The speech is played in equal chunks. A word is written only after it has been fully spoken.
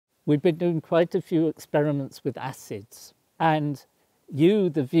We've been doing quite a few experiments with acids, and you,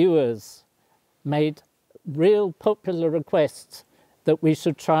 the viewers, made real popular requests that we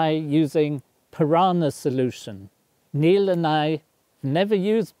should try using Piranha Solution. Neil and I never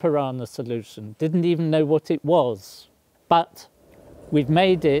used Piranha Solution, didn't even know what it was, but we've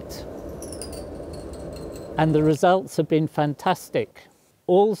made it and the results have been fantastic.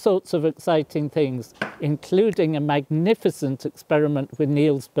 All sorts of exciting things, including a magnificent experiment with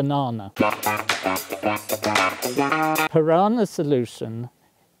Neil's banana. Piranha Solution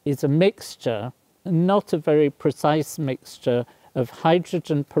is a mixture, not a very precise mixture, of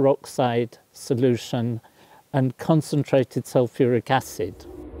hydrogen peroxide solution and concentrated sulfuric acid.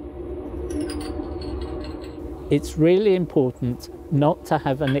 It's really important not to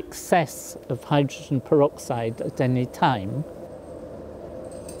have an excess of hydrogen peroxide at any time,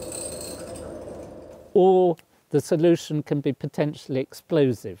 or the solution can be potentially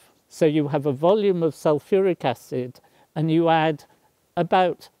explosive. So you have a volume of sulfuric acid and you add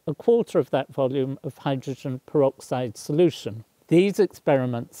about a quarter of that volume of hydrogen peroxide solution. These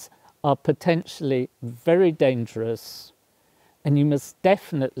experiments are potentially very dangerous and you must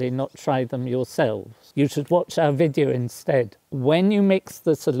definitely not try them yourselves. You should watch our video instead. When you mix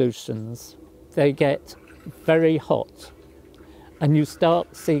the solutions, they get very hot and you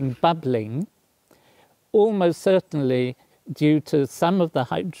start seeing bubbling, almost certainly due to some of the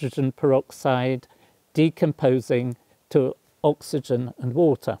hydrogen peroxide decomposing to oxygen and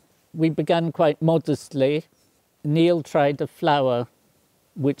water. We began quite modestly. Neil tried a flower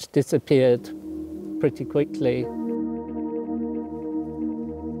which disappeared pretty quickly.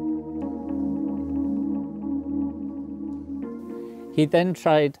 He then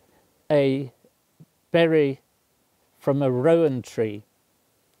tried a berry from a rowan tree.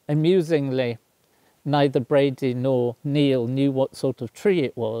 Amusingly, neither Brady nor Neil knew what sort of tree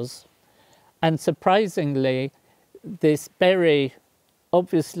it was, and surprisingly, this berry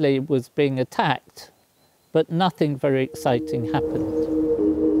obviously was being attacked, but nothing very exciting happened.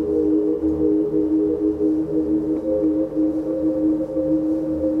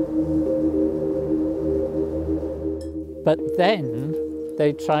 But then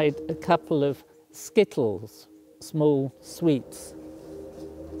they tried a couple of Skittles, small sweets,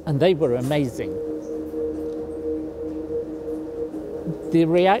 and they were amazing. The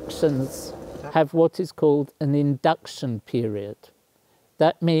reactions have what is called an induction period.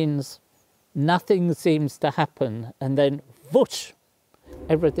 That means nothing seems to happen and then whoosh,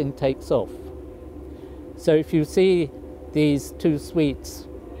 everything takes off. So if you see these two sweets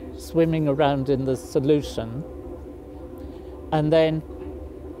swimming around in the solution and then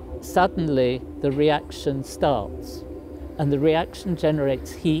suddenly the reaction starts and the reaction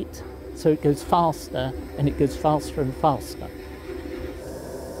generates heat, so it goes faster and it goes faster and faster.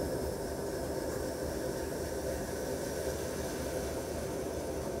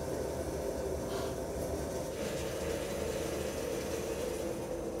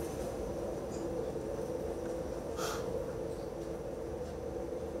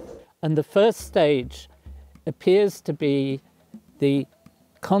 And the first stage appears to be the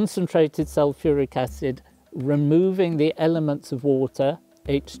concentrated sulfuric acid removing the elements of water,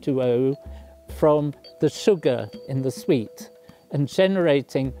 H2O, from the sugar in the sweet and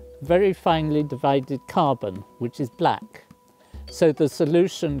generating very finely divided carbon, which is black. So the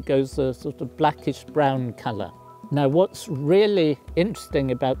solution goes a sort of blackish brown colour. Now what's really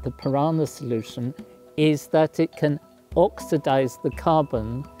interesting about the Piranha solution is that it can oxidize the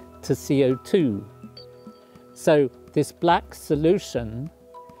carbon to CO2. So this black solution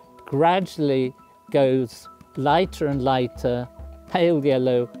gradually goes lighter and lighter, pale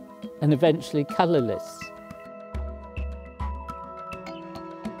yellow, and eventually colourless.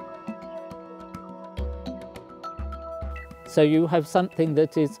 So you have something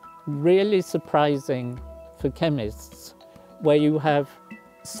that is really surprising for chemists, where you have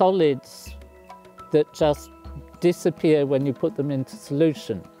solids that just disappear when you put them into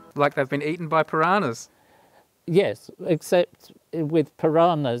solution. Like they've been eaten by piranhas. Yes, except with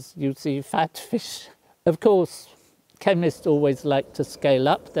piranhas you see fat fish. Of course, chemists always like to scale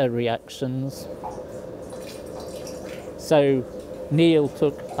up their reactions. So Neil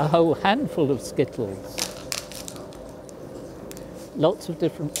took a whole handful of Skittles, lots of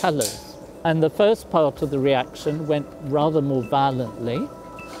different colours. And the first part of the reaction went rather more violently.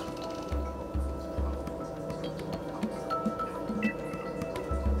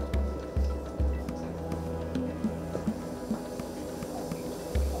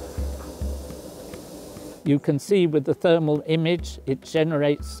 You can see with the thermal image, it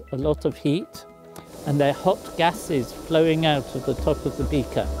generates a lot of heat, and there are hot gases flowing out of the top of the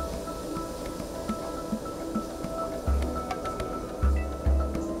beaker.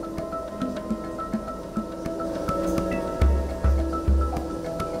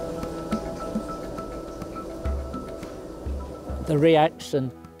 the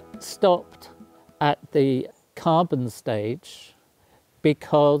reaction stopped at the carbon stage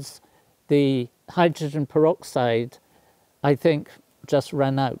because the hydrogen peroxide, I think, just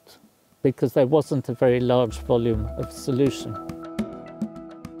ran out because there wasn't a very large volume of solution.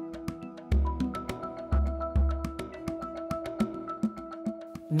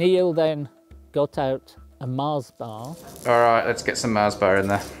 Neil then got out a Mars bar. All right, let's get some Mars bar in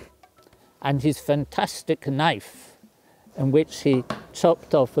there. And his fantastic knife, in which he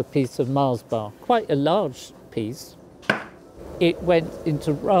chopped off a piece of Mars bar, quite a large piece. It went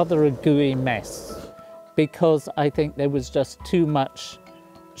into rather a gooey mess because I think there was just too much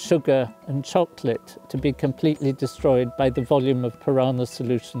sugar and chocolate to be completely destroyed by the volume of Piranha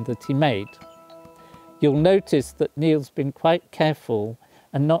solution that he made. You'll notice that Neil's been quite careful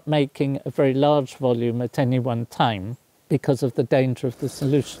and not making a very large volume at any one time because of the danger of the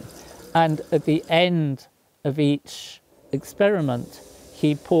solution. And at the end of each experiment,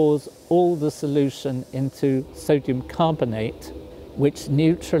 he pours all the solution into sodium carbonate, which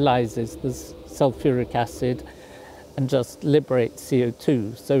neutralizes the sulfuric acid and just liberates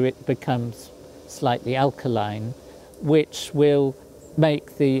CO2, so it becomes slightly alkaline, which will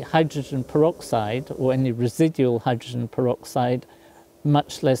make the hydrogen peroxide, or any residual hydrogen peroxide,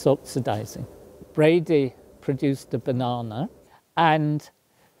 much less oxidizing. Brady produced a banana, and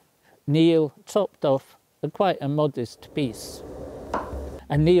Neil chopped off quite a modest piece.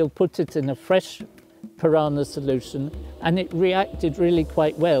 And Neil put it in a fresh Piranha solution, and it reacted really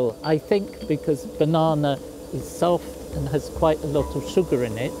quite well. I think because banana is soft and has quite a lot of sugar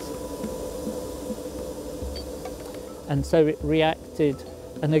in it. And so it reacted,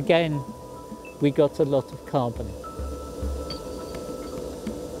 and again, we got a lot of carbon.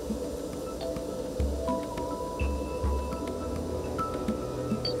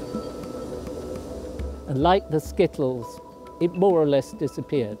 And like the Skittles, it more or less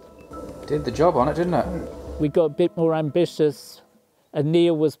disappeared. Did the job on it, didn't it? We got a bit more ambitious, and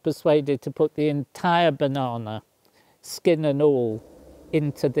Neil was persuaded to put the entire banana, skin and all,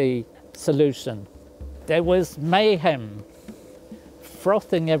 into the solution. There was mayhem,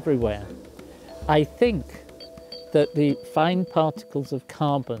 frothing everywhere. I think that the fine particles of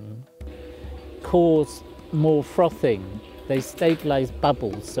carbon cause more frothing. They stabilize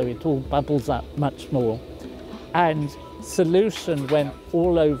bubbles, so it all bubbles up much more. And solution went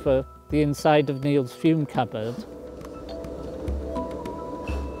all over the inside of Neil's fume cupboard.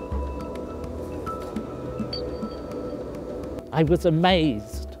 I was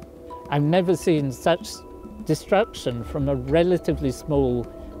amazed. I've never seen such destruction from a relatively small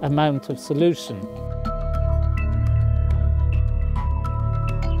amount of solution.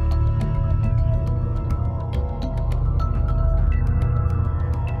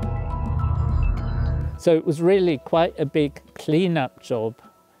 So it was really quite a big clean-up job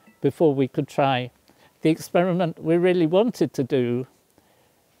before we could try the experiment we really wanted to do,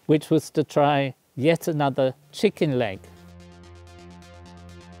 which was to try yet another chicken leg.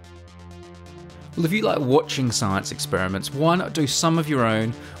 Well, if you like watching science experiments, why not do some of your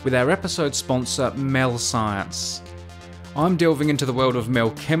own with our episode sponsor, Mel Science? I'm delving into the world of Mel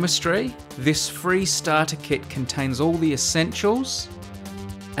Chemistry. This free starter kit contains all the essentials.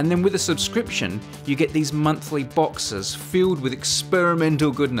 And then with a subscription, you get these monthly boxes filled with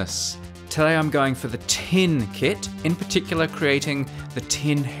experimental goodness. Today I'm going for the tin kit, in particular creating the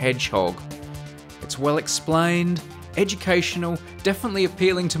tin hedgehog. It's well explained, educational, definitely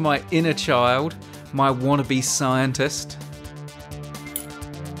appealing to my inner child, my wannabe scientist.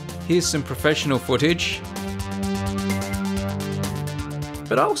 Here's some professional footage.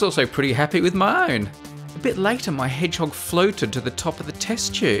 But I was also pretty happy with my own. A bit later, my hedgehog floated to the top of the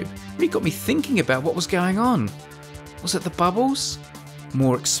test tube. It really got me thinking about what was going on. Was it the bubbles?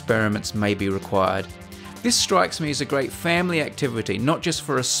 More experiments may be required. This strikes me as a great family activity, not just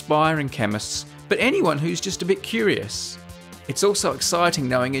for aspiring chemists, but anyone who's just a bit curious. It's also exciting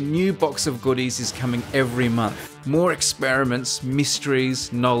knowing a new box of goodies is coming every month. More experiments,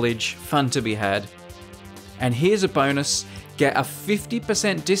 mysteries, knowledge, fun to be had. And here's a bonus, get a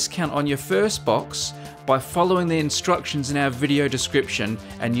 50% discount on your first box by following the instructions in our video description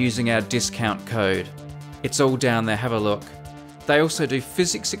and using our discount code. It's all down there, have a look. They also do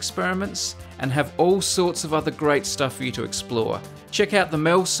physics experiments and have all sorts of other great stuff for you to explore. Check out the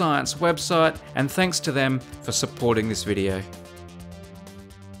Mel Science website, and thanks to them for supporting this video.